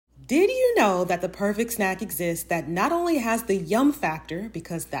Did you know that the perfect snack exists that not only has the yum factor,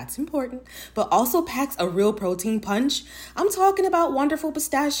 because that's important, but also packs a real protein punch? I'm talking about Wonderful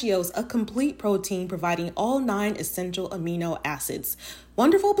Pistachios, a complete protein providing all 9 essential amino acids.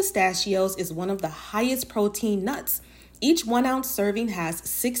 Wonderful Pistachios is one of the highest protein nuts. Each 1 ounce serving has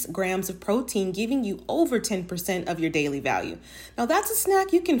 6 grams of protein, giving you over 10% of your daily value. Now that's a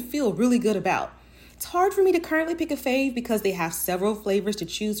snack you can feel really good about. It's hard for me to currently pick a fave because they have several flavors to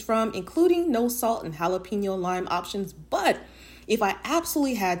choose from, including no salt and jalapeno lime options. But if I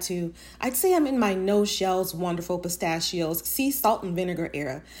absolutely had to, I'd say I'm in my no shells Wonderful Pistachios sea salt and vinegar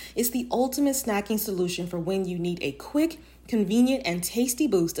era. It's the ultimate snacking solution for when you need a quick, convenient, and tasty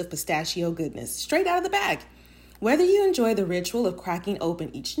boost of pistachio goodness straight out of the bag. Whether you enjoy the ritual of cracking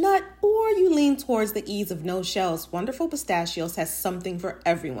open each nut or you lean towards the ease of no shells, Wonderful Pistachios has something for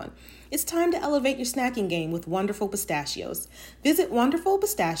everyone. It's time to elevate your snacking game with Wonderful Pistachios. Visit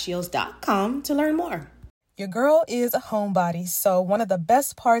wonderfulpistachios.com to learn more. Your girl is a homebody, so one of the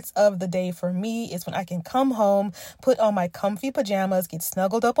best parts of the day for me is when I can come home, put on my comfy pajamas, get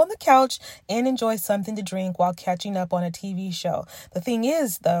snuggled up on the couch, and enjoy something to drink while catching up on a TV show. The thing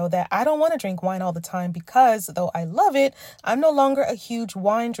is, though, that I don't want to drink wine all the time because, though I love it, I'm no longer a huge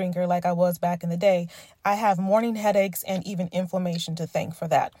wine drinker like I was back in the day. I have morning headaches and even inflammation to thank for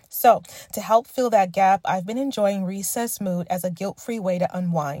that. So, to help fill that gap, I've been enjoying Recess Mood as a guilt-free way to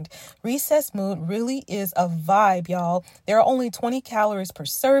unwind. Recess Mood really is a vibe, y'all. There are only 20 calories per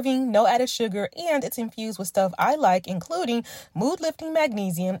serving, no added sugar, and it's infused with stuff I like, including mood-lifting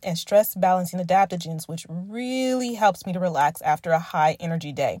magnesium and stress-balancing adaptogens, which really helps me to relax after a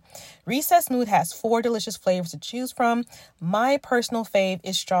high-energy day. Recess Mood has 4 delicious flavors to choose from. My personal fave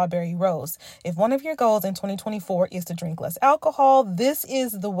is Strawberry Rose. If one of your goals in 2024 is to drink less alcohol, this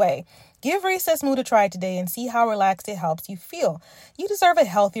is the way. Give Recess Mood a try today and see how relaxed it helps you feel. You deserve a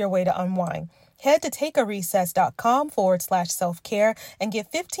healthier way to unwind. Head to takearecess.com/self-care and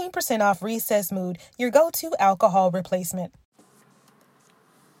get 15% off Recess Mood, your go-to alcohol replacement.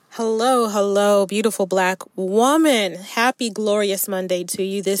 Hello, beautiful Black woman. Happy, glorious Monday to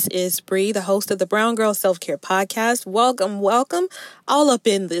you. This is Bree, the host of the Brown Girl Self-Care Podcast. Welcome, all up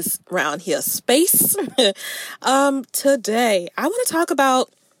in this round here space. Today, I want to talk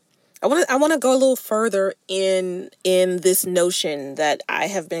about, I want to go a little further in this notion that I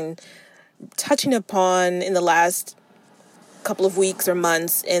have been touching upon in the last couple of weeks or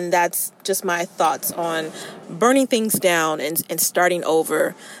months, and that's just my thoughts on burning things down and starting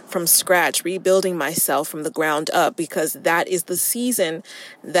over from scratch, rebuilding myself from the ground up, because that is the season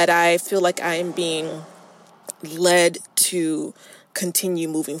that I feel like I am being led to continue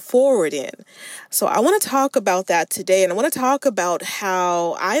moving forward in. So I want to talk about that today, and I want to talk about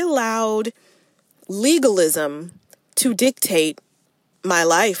how I allowed legalism to dictate my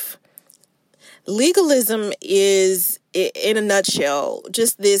life. Legalism is, in a nutshell,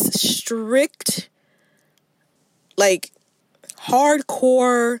 just this strict,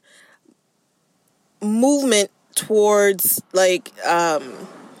 hardcore movement towards,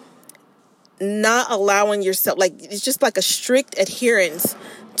 not allowing yourself, it's just like a strict adherence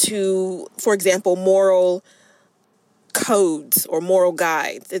to, for example, moral codes or moral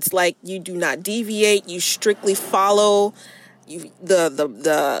guides. It's like you do not deviate, you strictly follow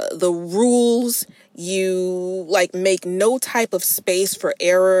the rules. You make no type of space for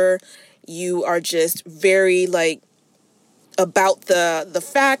error. You are just very about the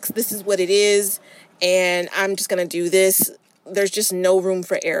facts. This is what it is, and I'm just gonna do this. There's just no room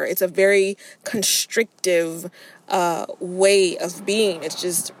for error. It's a very constrictive way of being.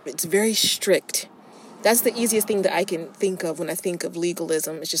 It's very strict. That's the easiest thing that I can think of when I think of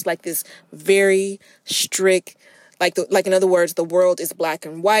legalism. It's just like this very strict, in other words, the world is black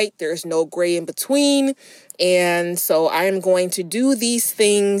and white. There's no gray in between. And so I am going to do these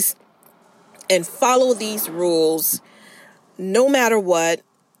things and follow these rules no matter what.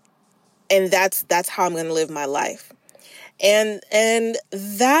 And that's how I'm going to live my life. And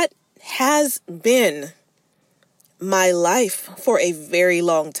that has been my life for a very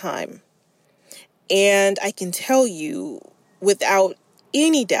long time. And I can tell you without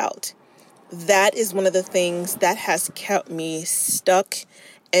any doubt, that is one of the things that has kept me stuck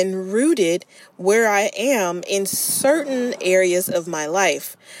and rooted where I am in certain areas of my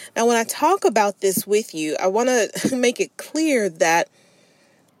life. Now, when I talk about this with you, I want to make it clear that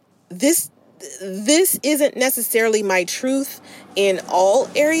this isn't necessarily my truth in all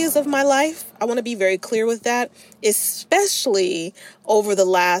areas of my life. I want to be very clear with that, especially over the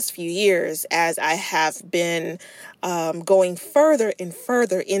last few years as I have been going further and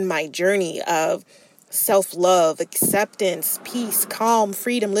further in my journey of self-love, acceptance, peace, calm,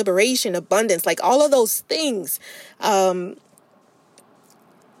 freedom, liberation, abundance, like all of those things. But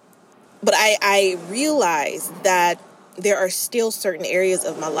I realize that there are still certain areas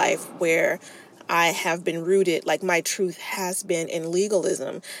of my life where I have been rooted, like my truth has been in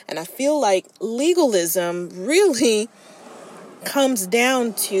legalism. And I feel like legalism really comes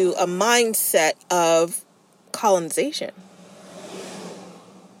down to a mindset of colonization.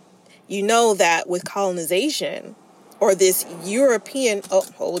 You know that with colonization, or this European, oh,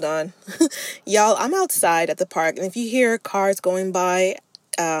 hold on. Y'all, I'm outside at the park, and if you hear cars going by,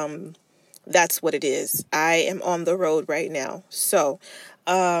 that's what it is. I am on the road right now. So,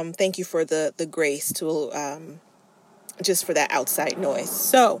 thank you for the grace to, just for that outside noise.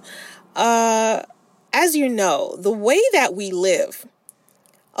 So, as you know, the way that we live,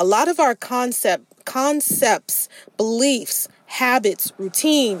 a lot of our concepts, beliefs, habits,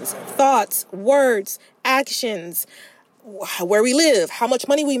 routines, thoughts, words, actions, where we live, how much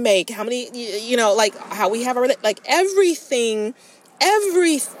money we make, how many, like how we have our, like everything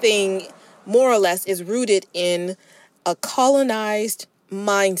more or less is rooted in a colonized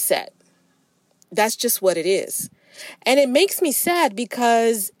mindset. That's just what it is. And it makes me sad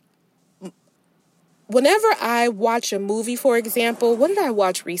because whenever I watch a movie, for example, what did I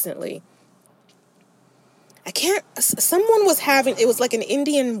watch recently? Someone was it was like an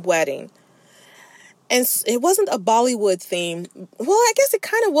Indian wedding. And it wasn't a Bollywood theme. Well, I guess it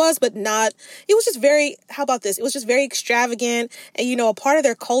kind of was, but not. It was just very, how about this? It was just very extravagant. And, a part of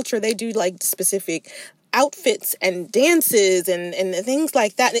their culture, they do like specific outfits and dances and things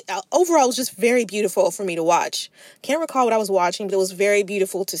like that. Overall, it was just very beautiful for me to watch. Can't recall what I was watching, but it was very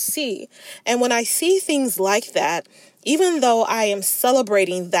beautiful to see. And when I see things like that, even though I am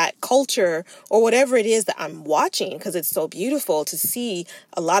celebrating that culture or whatever it is that I'm watching, because it's so beautiful to see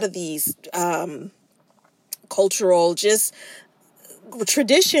a lot of these cultural just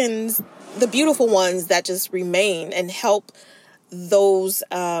traditions, the beautiful ones that just remain and help those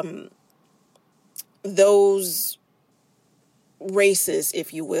races,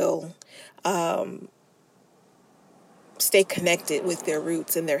 if you will, stay connected with their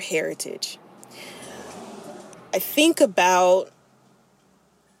roots and their heritage. I think about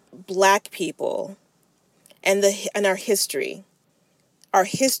Black people and our history.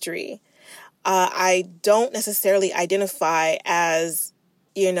 I don't necessarily identify as,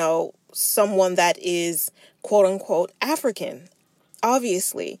 someone that is quote unquote African.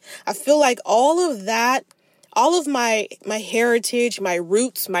 Obviously, I feel like all of that, all of my heritage, my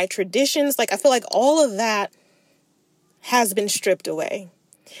roots, my traditions, like I feel like all of that has been stripped away.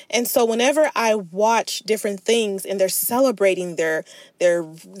 And so whenever I watch different things and they're celebrating their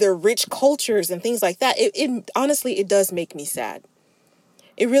rich cultures and things like that, it honestly, it does make me sad.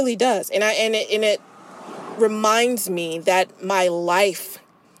 It really does. And it reminds me that my life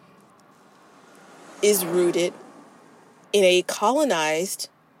is rooted in a colonized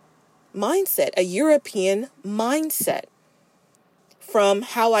mindset, a European mindset, from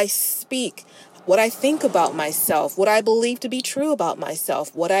how I speak, what I think about myself, what I believe to be true about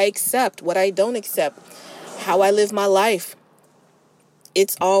myself, what I accept, what I don't accept, how I live my life.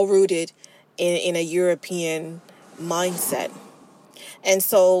 It's all rooted in a European mindset. And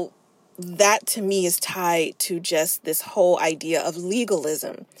so that to me is tied to just this whole idea of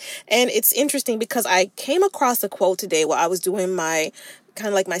legalism. And it's interesting because I came across a quote today while I was doing my kind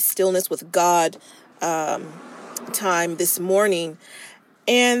of like my stillness with God time this morning.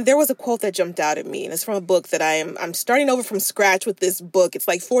 And there was a quote that jumped out at me, and it's from a book that I'm starting over from scratch with this book. It's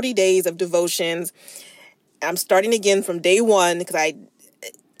like 40 days of devotions. I'm starting again from day one because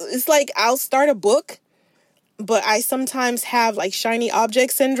it's like I'll start a book, but I sometimes have like shiny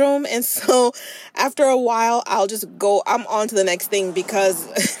object syndrome. And so after a while, I'm on to the next thing because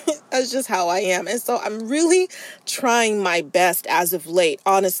that's just how I am. And so I'm really trying my best as of late.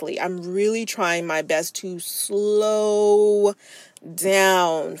 Honestly, I'm really trying my best to slow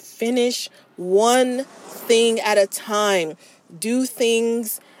down, finish one thing at a time, do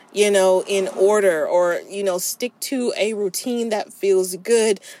things, in order, or, stick to a routine that feels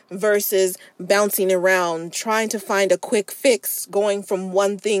good versus bouncing around, trying to find a quick fix, going from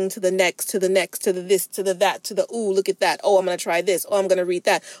one thing to the next, to the next, to the this, to the that, to the, ooh, look at that. Oh, I'm going to try this. Oh, I'm going to read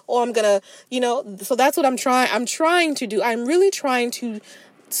that. Oh, I'm going to, so that's what I'm trying to do. I'm really trying to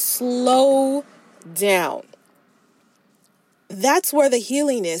slow down. That's where the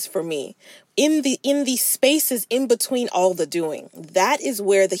healing is for me. In the spaces in between all the doing. That is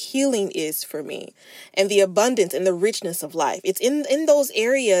where the healing is for me. And the abundance and the richness of life. It's in those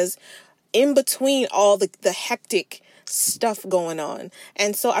areas in between all the hectic stuff going on.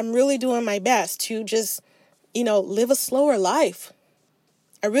 And so I'm really doing my best to just, live a slower life.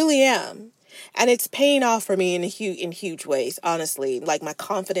 I really am. And it's paying off for me in huge ways, honestly. Like, my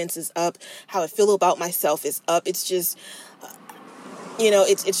confidence is up. How I feel about myself is up. It's just,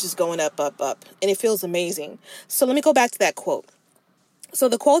 it's just going up. And it feels amazing. So let me go back to that quote. So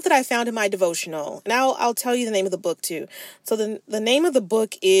the quote that I found in my devotional, and I'll tell you the name of the book too. So the name of the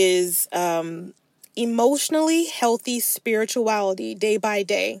book is Emotionally Healthy Spirituality Day by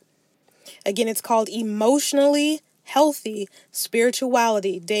Day. Again, it's called Emotionally Healthy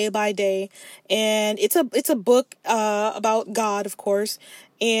Spirituality Day by Day. And it's a book about God, of course.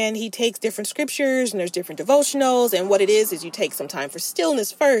 And he takes different scriptures, and there's different devotionals. And what it is you take some time for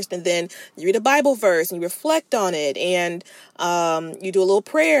stillness first, and then you read a Bible verse and you reflect on it, and you do a little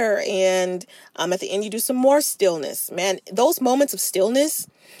prayer, and at the end you do some more stillness. Man, those moments of stillness,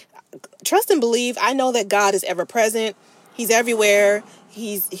 trust and believe, I know that God is ever present. He's everywhere.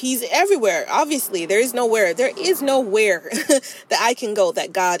 He's everywhere. Obviously, there is nowhere that I can go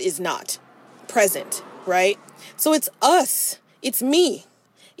that God is not present, right? So it's us. It's me.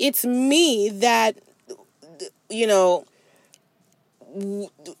 It's me that,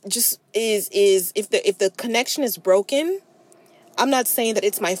 just is if the connection is broken, I'm not saying that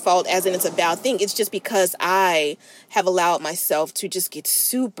it's my fault as in it's a bad thing. It's just because I have allowed myself to just get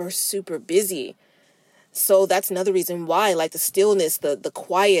super, super busy. So that's another reason why, like the stillness, the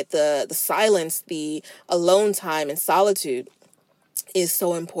quiet, the silence, the alone time and solitude is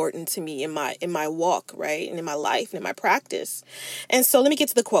so important to me in my walk, right? And in my life and in my practice. And so let me get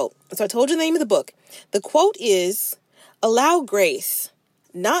to the quote. So I told you the name of the book. The quote is, "Allow grace,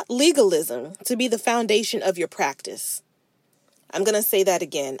 not legalism, to be the foundation of your practice." I'm going to say that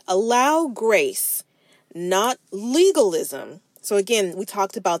again. Allow grace, not legalism. So again, we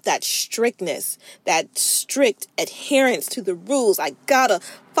talked about that strictness, that strict adherence to the rules. I gotta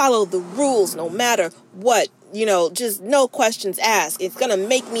follow the rules no matter what, just no questions asked. It's gonna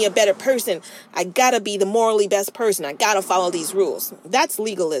make me a better person. I gotta be the morally best person. I gotta follow these rules. That's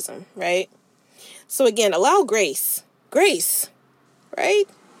legalism, right? So again, allow grace, right?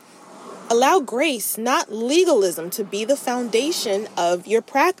 Allow grace, not legalism, to be the foundation of your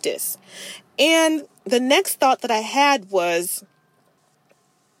practice. And the next thought that I had was,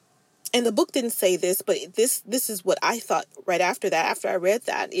 and the book didn't say this, but this is what I thought right after that, after I read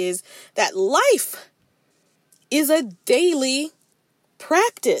that, is that life is a daily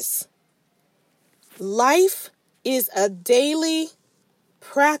practice. Life is a daily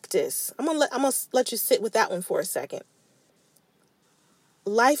practice. I'm gonna let you sit with that one for a second.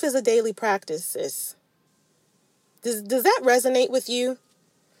 Life is a daily practice, sis. Does that resonate with you?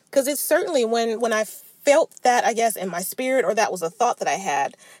 Because it's certainly when I felt that, I guess, in my spirit, or that was a thought that I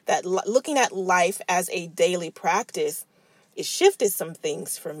had, that looking at life as a daily practice, it shifted some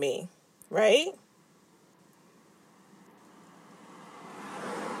things for me, right?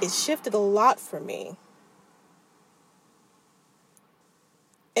 It shifted a lot for me.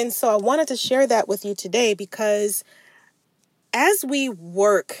 And so I wanted to share that with you today, because as we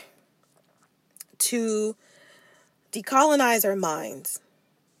work to decolonize our minds,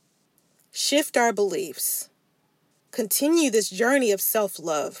 shift our beliefs, continue this journey of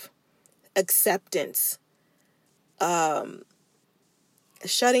self-love, acceptance,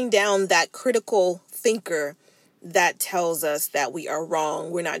 shutting down that critical thinker that tells us that we are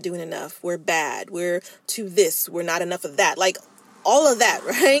wrong, we're not doing enough, we're bad, we're too this, we're not enough of that. Like all of that,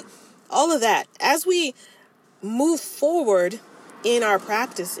 right? All of that. As we move forward in our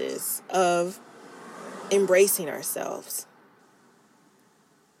practices of embracing ourselves,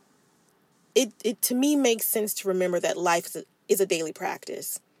 it to me makes sense to remember that life is a daily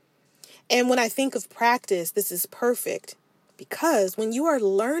practice. And when I think of practice, this is perfect, because when you are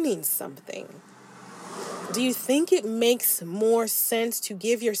learning something, do you think it makes more sense to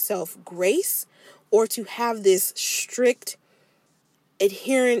give yourself grace, or to have this strict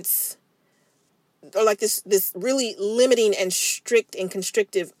adherence, or like this really limiting and strict and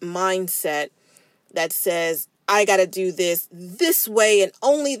constrictive mindset that says, I got to do this way and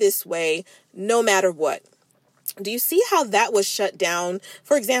only this way, no matter what? Do you see how that was shut down?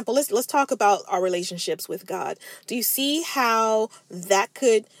 For example, let's talk about our relationships with God. Do you see how that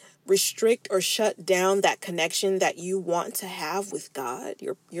could restrict or shut down that connection that you want to have with God,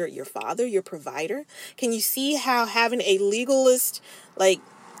 your Father, your provider? Can you see how having a legalist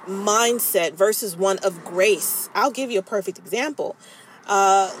mindset versus one of grace? I'll give you a perfect example.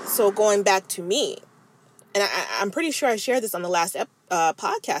 So going back to me, and I'm pretty sure I shared this on the last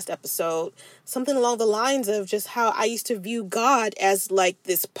podcast episode, something along the lines of just how I used to view God as like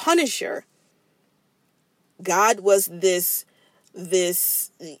this punisher God was this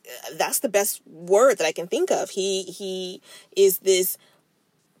that's the best word that I can think of. He is this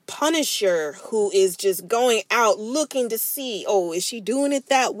punisher who is just going out looking to see, oh, is she doing it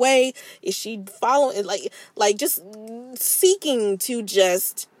that way? Is she following, like just seeking to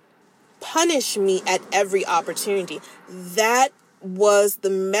just punish me at every opportunity. That was the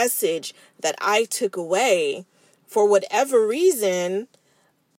message that I took away. For whatever reason,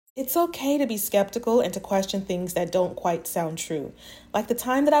 it's okay to be skeptical and to question things that don't quite sound true. Like the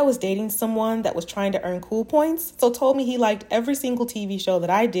time that I was dating someone that was trying to earn cool points, so told me he liked every single TV show that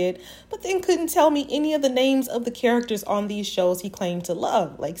I did, but then couldn't tell me any of the names of the characters on these shows he claimed to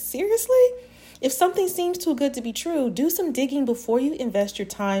love. Like, seriously? If something seems too good to be true, do some digging before you invest your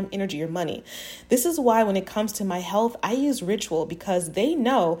time, energy, or money. This is why when it comes to my health, I use Ritual, because they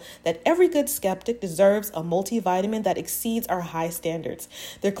know that every good skeptic deserves a multivitamin that exceeds our high standards.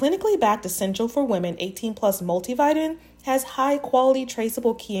 Their clinically backed Essential for Women 18 Plus multivitamin has high quality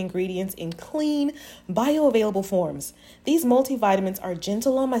traceable key ingredients in clean, bioavailable forms. These multivitamins are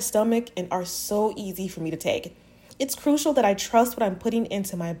gentle on my stomach and are so easy for me to take. It's crucial that I trust what I'm putting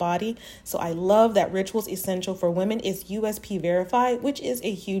into my body, so I love that Rituals Essential for Women is USP verified, which is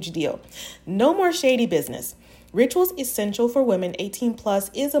a huge deal. No more shady business. Rituals Essential for Women 18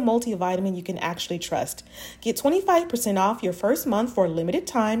 Plus is a multivitamin you can actually trust. Get 25% off your first month for a limited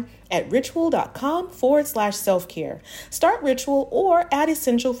time at ritual.com/self-care. Start Ritual or add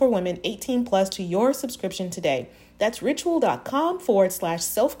Essential for Women 18 Plus to your subscription today. That's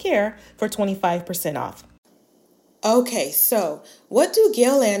ritual.com/self-care for 25% off. Okay, so what do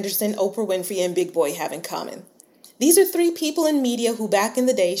Gail Anderson, Oprah Winfrey, and Big Boy have in common? These are three people in media who back in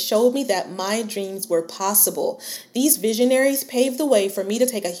the day showed me that my dreams were possible. These visionaries paved the way for me to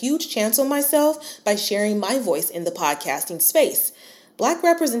take a huge chance on myself by sharing my voice in the podcasting space. Black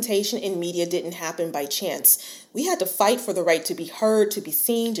representation in media didn't happen by chance. We had to fight for the right to be heard, to be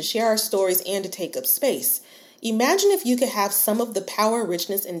seen, to share our stories, and to take up space. Imagine if you could have some of the power,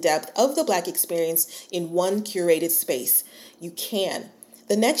 richness, and depth of the Black experience in one curated space. You can.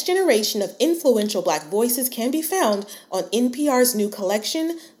 The next generation of influential Black voices can be found on NPR's new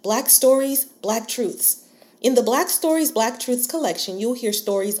collection, Black Stories, Black Truths. In the Black Stories, Black Truths collection, you'll hear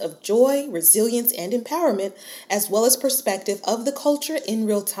stories of joy, resilience, and empowerment, as well as perspective of the culture in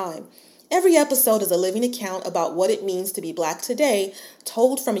real time. Every episode is a living account about what it means to be Black today,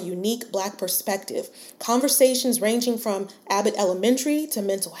 told from a unique Black perspective. Conversations ranging from Abbott Elementary to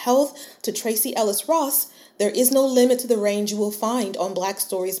mental health to Tracy Ellis Ross. There is no limit to the range you will find on Black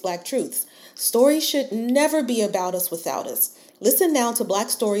Stories, Black Truths. Stories should never be about us without us. Listen now to Black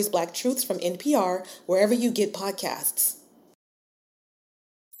Stories, Black Truths from NPR, wherever you get podcasts.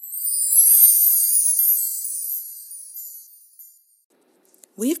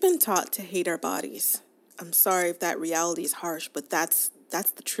 we've been taught to hate our bodies. I'm sorry if that reality is harsh, but that's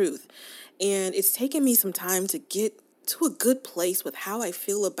the truth. And it's taken me some time to get to a good place with how I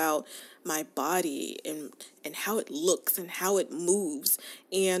feel about my body and how it looks and how it moves.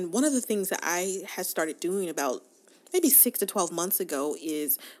 And one of the things that I had started doing about maybe 6 to 12 months ago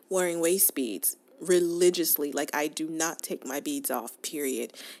is wearing waist beads religiously. Like, I do not take my beads off,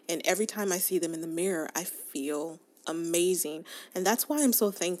 period. And every time I see them in the mirror, I feel amazing. And that's why I'm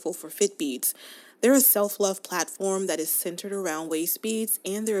so thankful for Fitbeads. They're a self-love platform that is centered around waist beads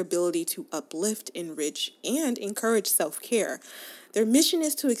and their ability to uplift, enrich, and encourage self-care. Their mission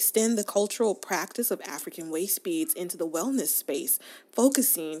is to extend the cultural practice of African waist beads into the wellness space,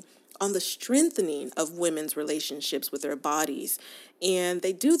 focusing on the strengthening of women's relationships with their bodies. And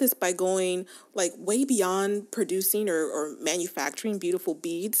they do this by going like way beyond producing or manufacturing beautiful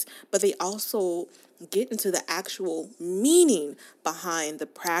beads, but they also get into the actual meaning behind the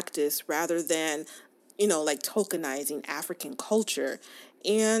practice rather than, like tokenizing African culture.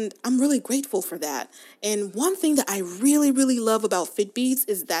 And I'm really grateful for that. And one thing that I really, really love about Fitbeads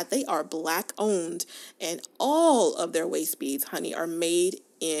is that they are Black owned, and all of their waist beads, honey, are made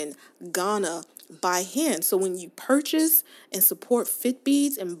in Ghana by hand. So when you purchase and support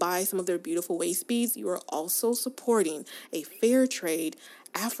Fitbeads and buy some of their beautiful waist beads, you are also supporting a fair trade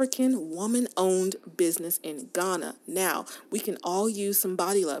African woman-owned business in Ghana. Now, we can all use some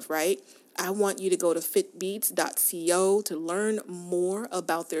body love, right? I want you to go to fitbeads.co to learn more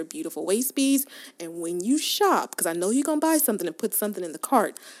about their beautiful waist beads. And when you shop, because I know you're going to buy something and put something in the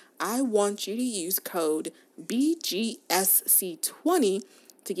cart, I want you to use code BGSC20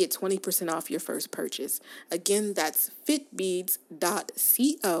 to get 20% off your first purchase. Again, that's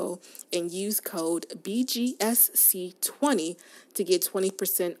fitbeads.co and use code BGSC20 to get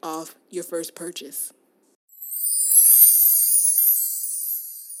 20% off your first purchase.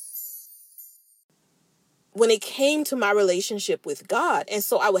 when it came to my relationship with God. And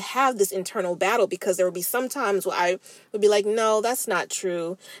so I would have this internal battle, because there would be some times where I would be like, no, that's not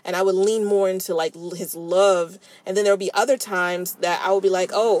true. And I would lean more into like his love. And then there would be other times that I would be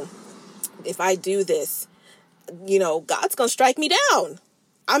like, oh, if I do this, God's going to strike me down.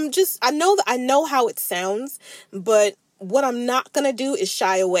 I know how it sounds, but what I'm not going to do is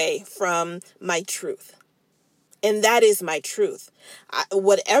shy away from my truth. And that is my truth.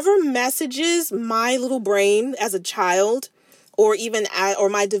 Whatever messages my little brain as a child, or even or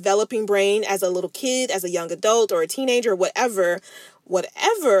my developing brain as a little kid, as a young adult or a teenager, whatever,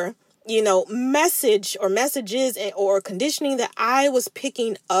 message or messages or conditioning that I was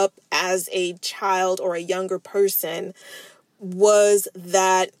picking up as a child or a younger person, was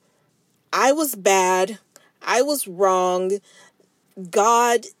that I was bad, I was wrong,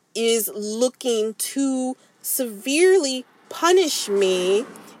 God is looking to severely punish me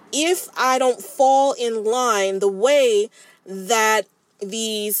if I don't fall in line the way that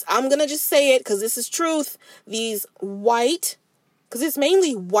these, I'm going to just say it because this is truth, these white, because it's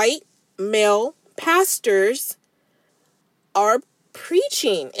mainly white male pastors are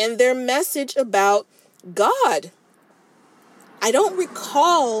preaching and their message about God. I don't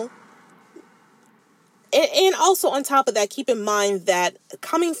recall. And also on top of that, keep in mind that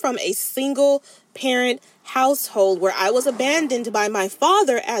coming from a single parent household where I was abandoned by my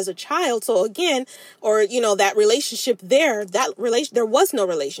father as a child. So again, that relationship there was no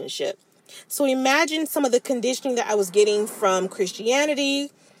relationship. So imagine some of the conditioning that I was getting from Christianity,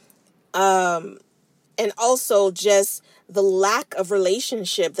 and also just the lack of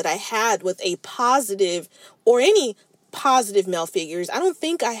relationship that I had with a positive or any positive male figures. I don't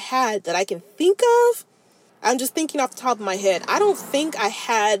think I had that I can think of. I'm just thinking off the top of my head. I don't think I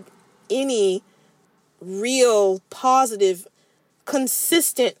had any real positive,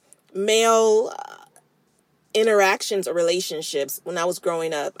 consistent male interactions or relationships when I was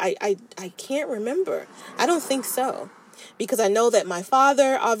growing up. I can't remember. I don't think so. Because I know that my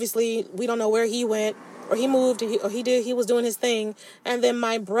father, obviously, we don't know where he went, or he moved, he was doing his thing. And then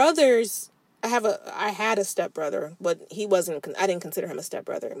my brothers, I had a stepbrother, but I didn't consider him a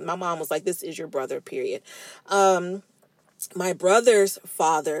stepbrother. My mom was like, this is your brother, period. My brother's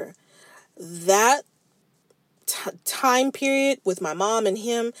father, that time period with my mom and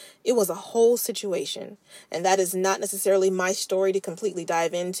him, it was a whole situation. And that is not necessarily my story to completely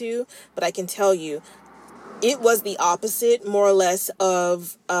dive into, but I can tell you, it was the opposite, more or less,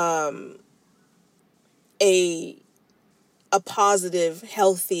 of a positive,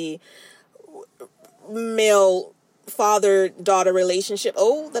 healthy male father-daughter relationship.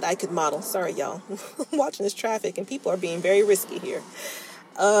 Oh, that I could model. Sorry, y'all. I'm watching this traffic and people are being very risky here.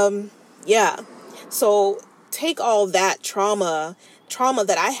 Yeah. So take all that trauma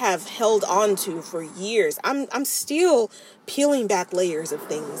that I have held on to for years. I'm still peeling back layers of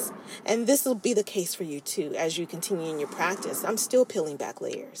things. And this will be the case for you too, as you continue in your practice. I'm still peeling back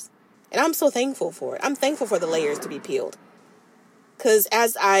layers. And I'm so thankful for it. I'm thankful for the layers to be peeled. Because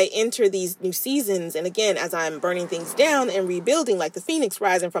as I enter these new seasons, and again, as I'm burning things down and rebuilding like the phoenix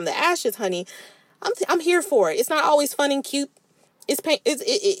rising from the ashes, honey, I'm here for it. It's not always fun and cute. It's pain.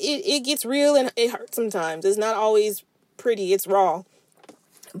 It gets real and it hurts sometimes. It's not always pretty. It's raw.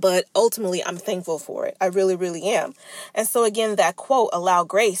 But ultimately, I'm thankful for it. I really, really am. And so again, that quote, allow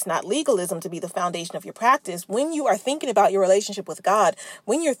grace, not legalism, to be the foundation of your practice. When you are thinking about your relationship with God,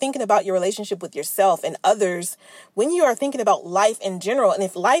 when you're thinking about your relationship with yourself and others, when you are thinking about life in general, and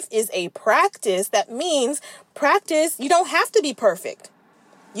if life is a practice, that means practice, you don't have to be perfect.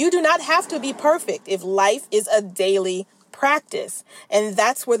 You do not have to be perfect if life is a daily practice. And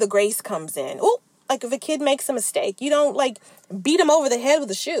that's where the grace comes in. Oh, like if a kid makes a mistake, you don't beat them over the head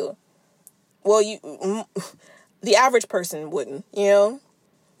with a shoe. Well, the average person wouldn't,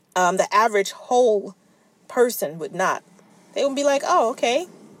 the average whole person would not. They would be like, oh, okay,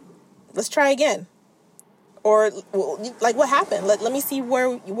 let's try again. Or like, what happened? Let me see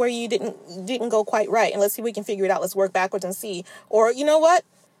where you didn't go quite right. And let's see if we can figure it out. Let's work backwards and see. Or you know what?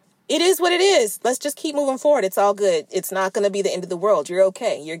 It is what it is. Let's just keep moving forward. It's all good. It's not going to be the end of the world. You're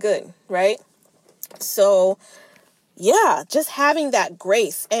okay. You're good. Right? So, yeah, just having that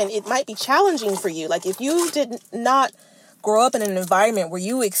grace. And it might be challenging for you. Like if you did not grow up in an environment where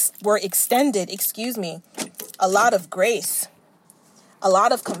you were extended, a lot of grace, a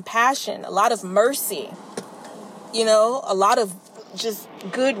lot of compassion, a lot of mercy, a lot of just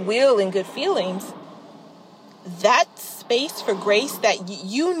goodwill and good feelings, that space for grace that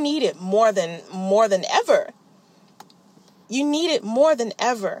you need it more than ever. You need it more than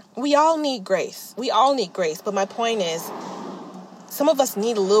ever. We all need grace. But my point is, some of us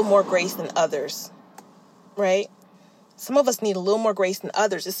need a little more grace than others. right? Some of us need a little more grace than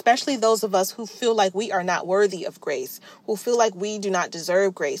others, especially those of us who feel like we are not worthy of grace, who feel like we do not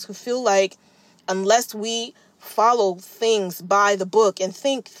deserve grace, who feel like unless we follow things by the book and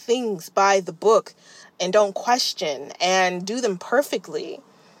think things by the book and don't question and do them perfectly,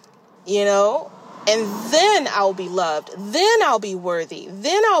 and then I'll be loved, then I'll be worthy,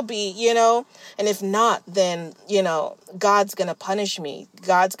 then I'll be, and if not, then, God's going to punish me.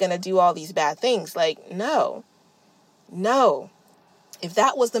 God's going to do all these bad things. Like, no. If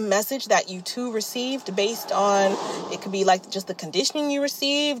that was the message that you too received based on, it could be like just the conditioning you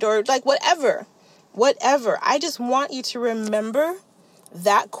received or like whatever. I just want you to remember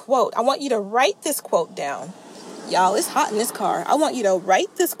that quote. I want you to write this quote down. Y'all, it's hot in this car. I want you to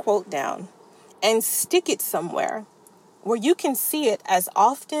write this quote down and stick it somewhere where you can see it as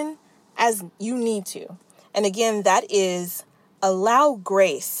often as you need to. And again, that is allow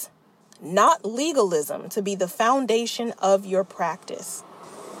grace, not legalism, to be the foundation of your practice.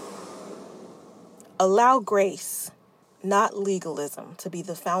 Allow grace, not legalism, to be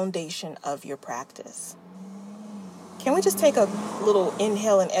the foundation of your practice. Can we just take a little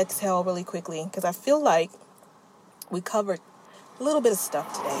inhale and exhale really quickly? Because I feel like we covered a little bit of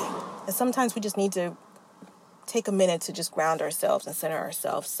stuff today. And sometimes we just need to take a minute to just ground ourselves and center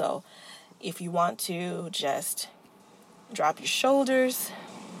ourselves. So if you want to just drop your shoulders,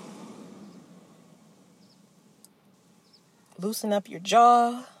 loosen up your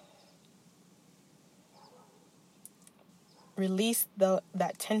jaw, release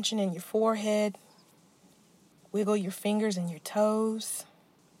that tension in your forehead, wiggle your fingers and your toes.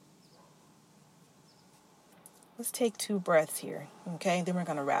 Let's take 2 breaths here, okay? Then we're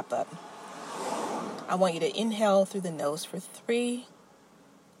going to wrap up. I want you to inhale through the nose for 3.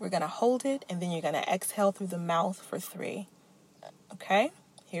 We're going to hold it, and then you're going to exhale through the mouth for 3. Okay?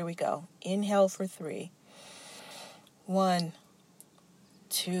 Here we go. Inhale for 3. 1,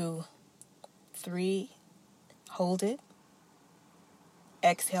 2, 3. Hold it.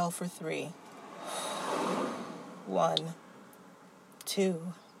 Exhale for 3. 1,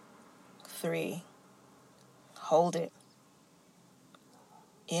 2, 3. Hold it.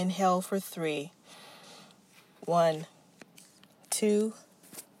 Inhale for 3. 1, 2,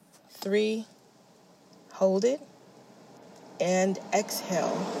 3. Hold it. And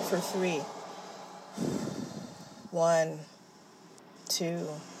exhale for 3. 1, 2,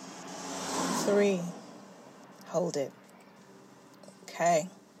 3. Hold it. Okay.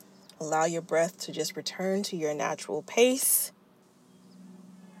 Allow your breath to just return to your natural pace.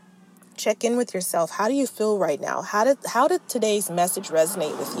 Check in with yourself. How do you feel right now? How did today's message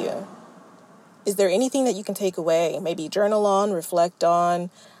resonate with you? Is there anything that you can take away? Maybe journal on, reflect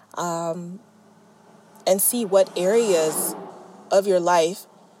on, and see what areas of your life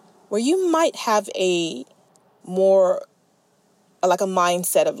where you might have a more like a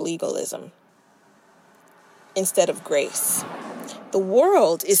mindset of legalism instead of grace. The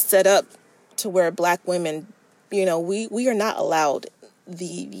world is set up to where Black women, we are not allowed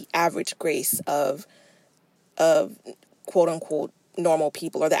the average grace of quote unquote normal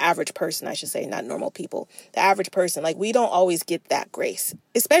people, or the average person, I should say, not normal people. The average person, like, we don't always get that grace,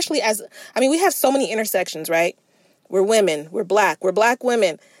 especially we have so many intersections, right? We're women, we're Black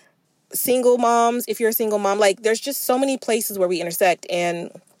women, single moms. If you're a single mom, like, there's just so many places where we intersect,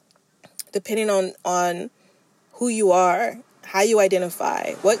 and depending on who you are, how you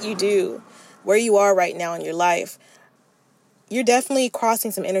identify, what you do, where you are right now in your life, you're definitely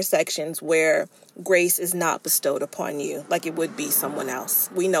crossing some intersections where grace is not bestowed upon you like it would be someone else.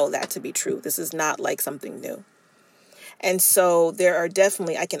 We know that to be true. This is not like something new. And so there are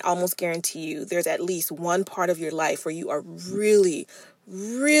definitely, I can almost guarantee you, there's at least one part of your life where you are really,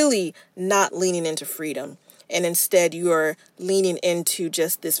 really not leaning into freedom. And instead you are leaning into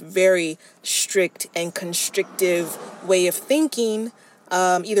just this very strict and constrictive way of thinking,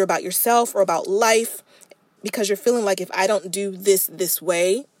 either about yourself or about life, because you're feeling like if I don't do this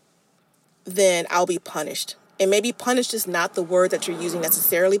way, then I'll be punished. And maybe punished is not the word that you're using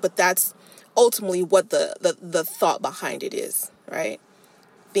necessarily, but that's ultimately what the thought behind it is, right?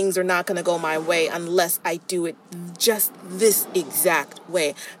 Things are not going to go my way unless I do it just this exact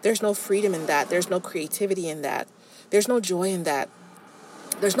way. There's no freedom in that. There's no creativity in that. There's no joy in that.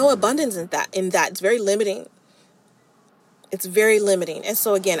 There's no abundance in that. It's very limiting. It's very limiting. And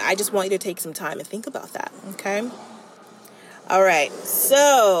so again, I just want you to take some time and think about that, okay? All right,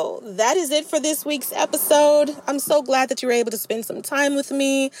 so that is it for this week's episode. I'm so glad that you were able to spend some time with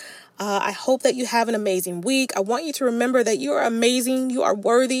me. I hope that you have an amazing week. I want you to remember that you are amazing. You are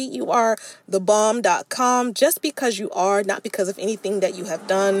worthy. You are thebomb.com just because you are, not because of anything that you have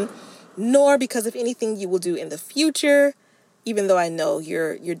done. nor because of anything you will do in the future, even though I know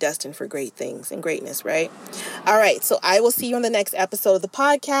you're destined for great things and greatness, right? All right, so I will see you on the next episode of the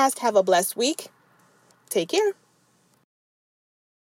podcast. Have a blessed week. Take care.